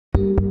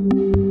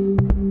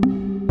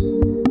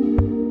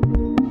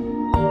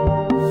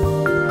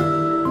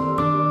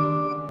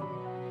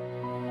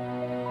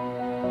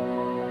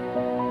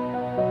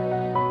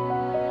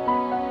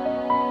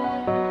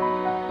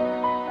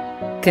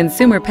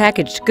Consumer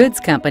packaged goods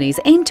companies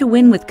aim to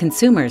win with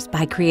consumers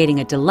by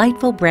creating a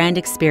delightful brand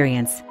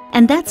experience.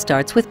 And that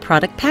starts with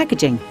product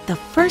packaging, the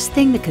first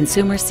thing the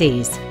consumer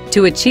sees.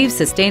 To achieve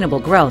sustainable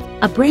growth,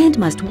 a brand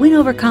must win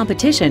over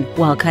competition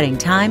while cutting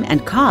time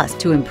and cost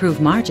to improve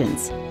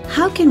margins.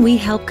 How can we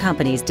help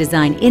companies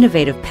design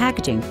innovative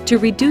packaging to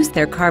reduce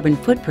their carbon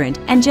footprint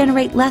and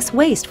generate less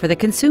waste for the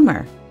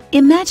consumer?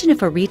 Imagine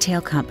if a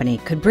retail company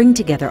could bring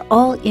together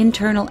all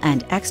internal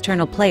and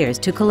external players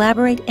to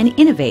collaborate and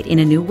innovate in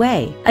a new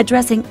way,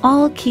 addressing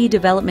all key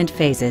development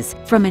phases,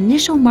 from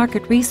initial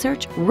market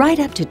research right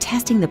up to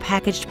testing the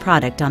packaged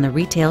product on the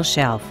retail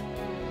shelf.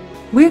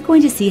 We're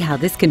going to see how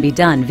this can be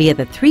done via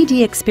the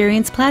 3D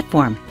Experience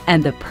platform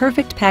and the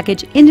Perfect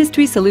Package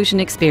Industry Solution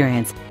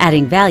Experience,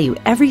 adding value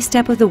every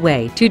step of the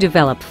way to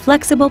develop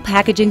flexible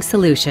packaging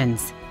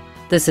solutions.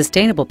 The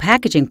Sustainable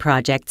Packaging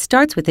Project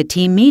starts with a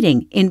team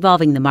meeting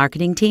involving the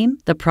marketing team,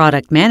 the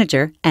product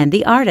manager, and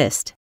the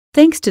artist.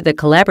 Thanks to the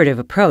collaborative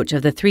approach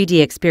of the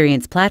 3D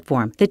Experience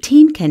platform, the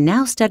team can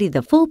now study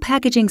the full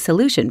packaging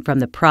solution from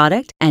the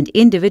product and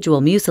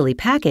individual muesli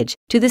package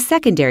to the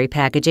secondary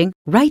packaging,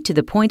 right to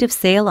the point of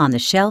sale on the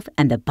shelf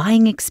and the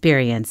buying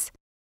experience.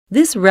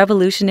 This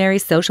revolutionary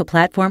social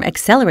platform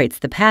accelerates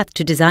the path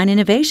to design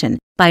innovation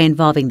by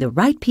involving the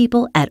right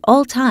people at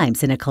all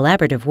times in a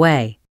collaborative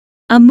way.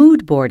 A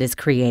mood board is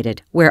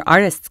created where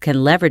artists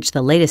can leverage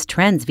the latest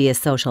trends via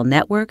social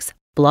networks,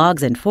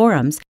 blogs, and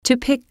forums to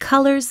pick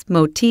colors,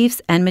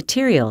 motifs, and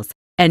materials,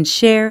 and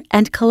share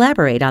and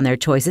collaborate on their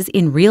choices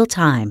in real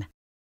time.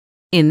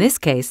 In this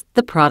case,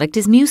 the product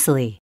is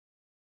muesli.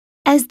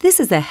 As this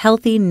is a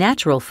healthy,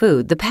 natural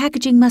food, the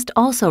packaging must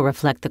also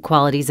reflect the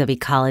qualities of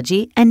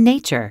ecology and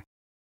nature.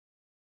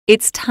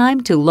 It's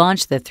time to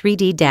launch the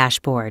 3D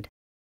dashboard.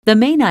 The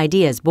main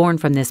ideas born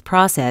from this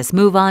process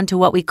move on to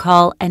what we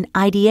call an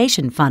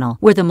ideation funnel,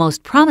 where the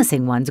most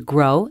promising ones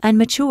grow and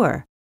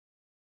mature.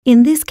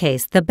 In this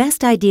case, the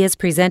best ideas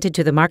presented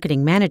to the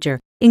marketing manager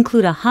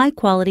include a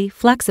high-quality,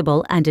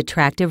 flexible, and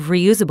attractive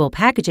reusable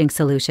packaging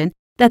solution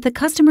that the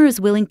customer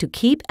is willing to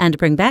keep and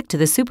bring back to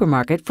the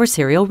supermarket for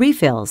cereal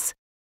refills.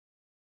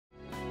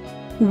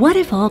 What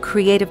if all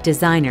creative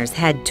designers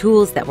had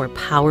tools that were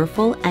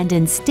powerful and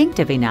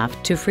instinctive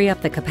enough to free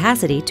up the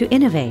capacity to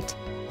innovate?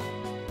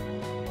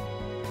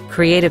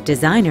 Creative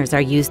designers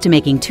are used to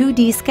making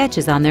 2D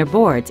sketches on their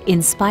boards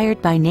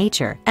inspired by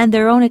nature and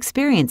their own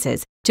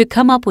experiences to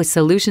come up with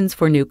solutions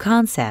for new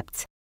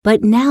concepts.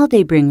 But now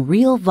they bring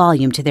real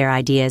volume to their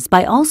ideas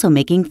by also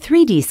making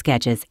 3D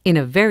sketches in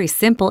a very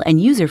simple and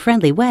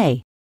user-friendly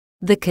way.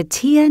 The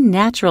CATIA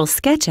Natural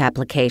Sketch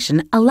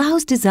application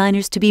allows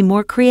designers to be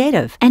more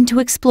creative and to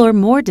explore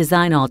more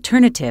design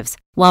alternatives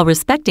while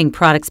respecting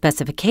product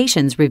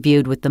specifications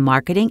reviewed with the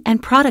marketing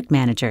and product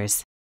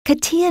managers.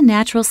 CATIA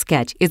Natural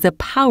Sketch is a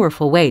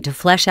powerful way to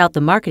flesh out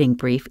the marketing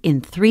brief in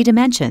 3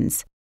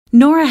 dimensions.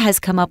 Nora has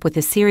come up with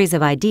a series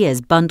of ideas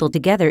bundled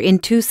together in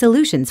 2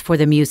 solutions for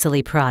the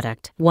muesli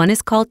product. One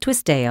is called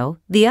Twisteo,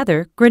 the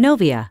other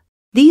Granovia.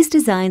 These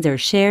designs are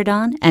shared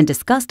on and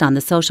discussed on the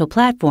social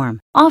platform,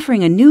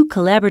 offering a new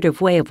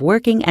collaborative way of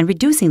working and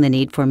reducing the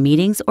need for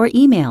meetings or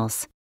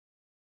emails.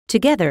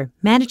 Together,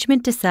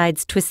 management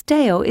decides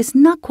Twisteo is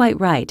not quite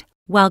right,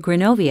 while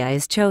Granovia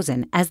is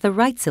chosen as the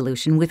right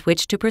solution with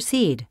which to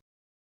proceed.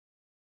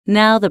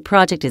 Now the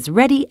project is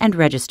ready and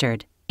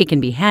registered. It can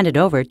be handed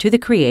over to the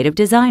creative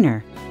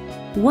designer.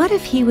 What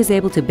if he was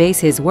able to base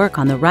his work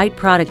on the right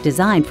product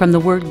design from the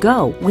word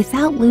go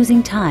without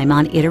losing time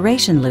on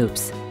iteration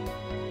loops?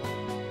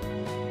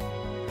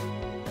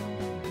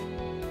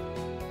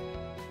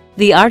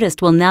 The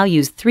artist will now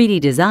use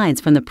 3D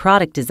designs from the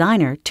product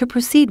designer to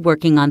proceed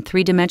working on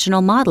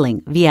 3-dimensional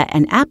modeling via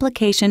an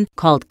application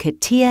called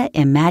CATIA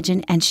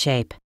Imagine and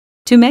Shape.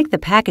 To make the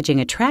packaging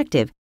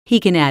attractive,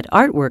 he can add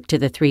artwork to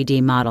the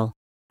 3D model,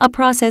 a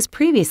process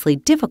previously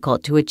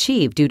difficult to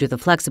achieve due to the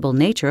flexible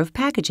nature of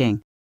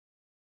packaging.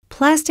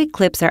 Plastic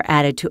clips are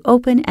added to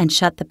open and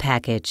shut the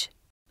package.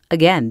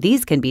 Again,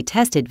 these can be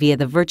tested via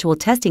the virtual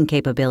testing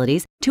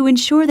capabilities to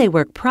ensure they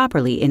work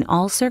properly in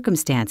all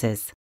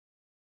circumstances.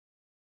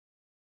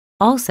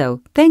 Also,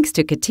 thanks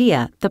to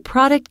CATIA, the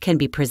product can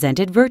be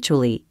presented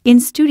virtually, in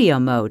studio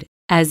mode,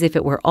 as if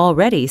it were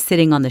already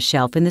sitting on the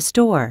shelf in the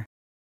store.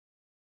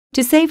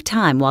 To save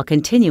time while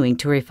continuing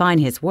to refine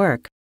his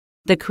work,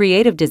 the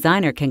creative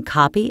designer can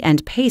copy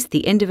and paste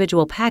the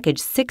individual package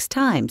 6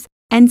 times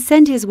and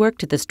send his work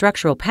to the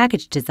structural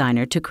package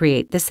designer to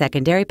create the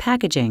secondary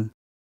packaging.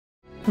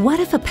 What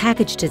if a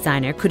package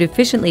designer could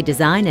efficiently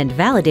design and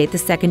validate the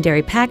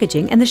secondary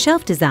packaging and the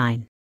shelf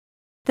design?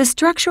 The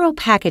structural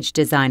package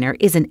designer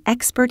is an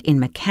expert in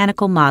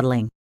mechanical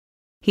modeling.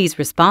 He's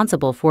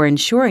responsible for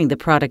ensuring the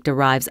product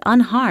arrives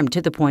unharmed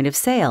to the point of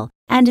sale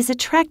and is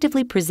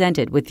attractively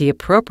presented with the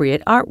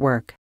appropriate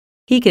artwork.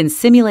 He can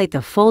simulate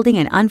the folding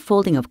and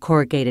unfolding of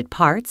corrugated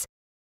parts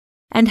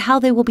and how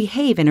they will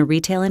behave in a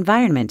retail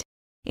environment,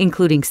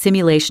 including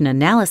simulation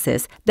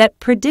analysis that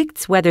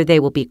predicts whether they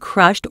will be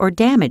crushed or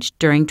damaged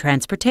during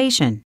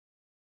transportation.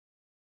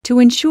 To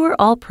ensure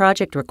all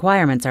project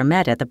requirements are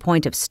met at the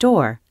point of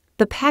store,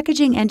 the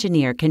packaging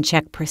engineer can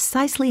check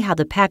precisely how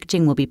the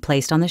packaging will be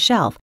placed on the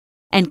shelf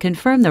and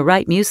confirm the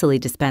right muesli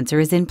dispenser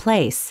is in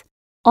place.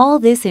 All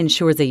this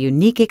ensures a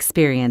unique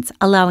experience,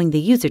 allowing the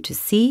user to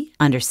see,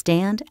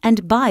 understand,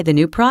 and buy the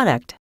new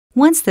product.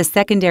 Once the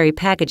secondary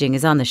packaging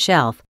is on the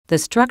shelf, the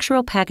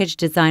structural package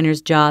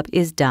designer's job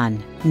is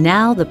done.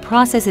 Now the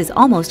process is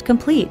almost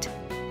complete.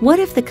 What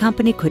if the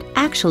company could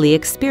actually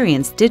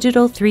experience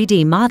digital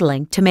 3D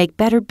modeling to make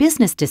better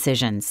business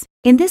decisions?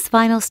 In this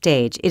final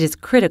stage, it is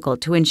critical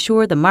to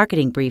ensure the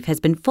marketing brief has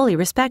been fully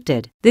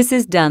respected. This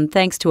is done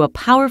thanks to a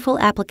powerful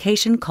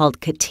application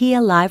called CATIA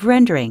Live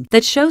Rendering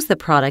that shows the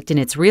product in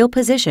its real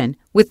position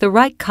with the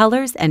right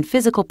colors and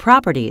physical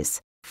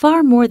properties.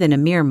 Far more than a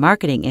mere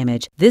marketing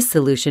image, this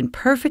solution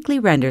perfectly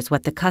renders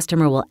what the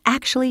customer will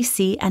actually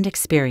see and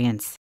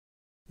experience.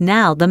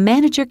 Now, the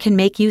manager can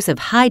make use of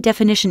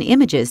high-definition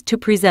images to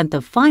present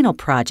the final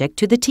project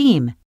to the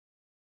team.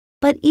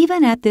 But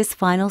even at this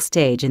final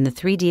stage in the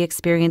 3D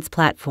experience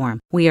platform,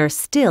 we are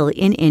still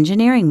in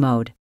engineering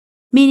mode,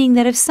 meaning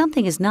that if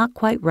something is not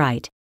quite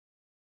right,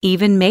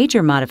 even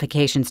major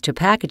modifications to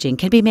packaging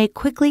can be made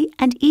quickly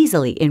and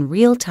easily in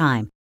real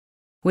time,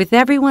 with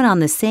everyone on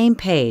the same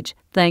page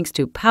thanks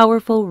to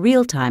powerful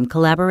real-time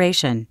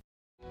collaboration.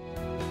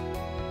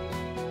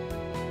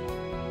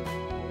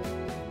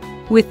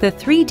 With the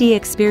 3D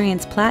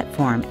Experience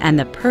platform and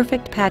the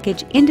Perfect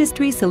Package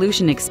industry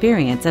solution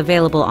experience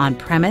available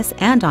on-premise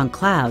and on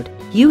cloud,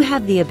 you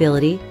have the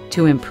ability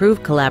to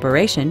improve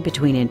collaboration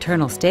between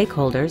internal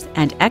stakeholders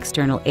and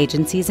external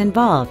agencies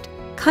involved,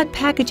 cut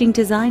packaging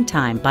design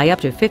time by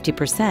up to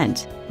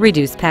 50%,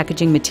 reduce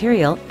packaging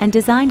material and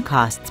design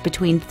costs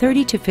between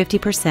 30 to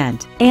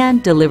 50%,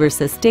 and deliver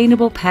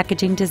sustainable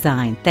packaging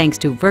design thanks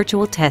to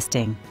virtual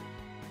testing.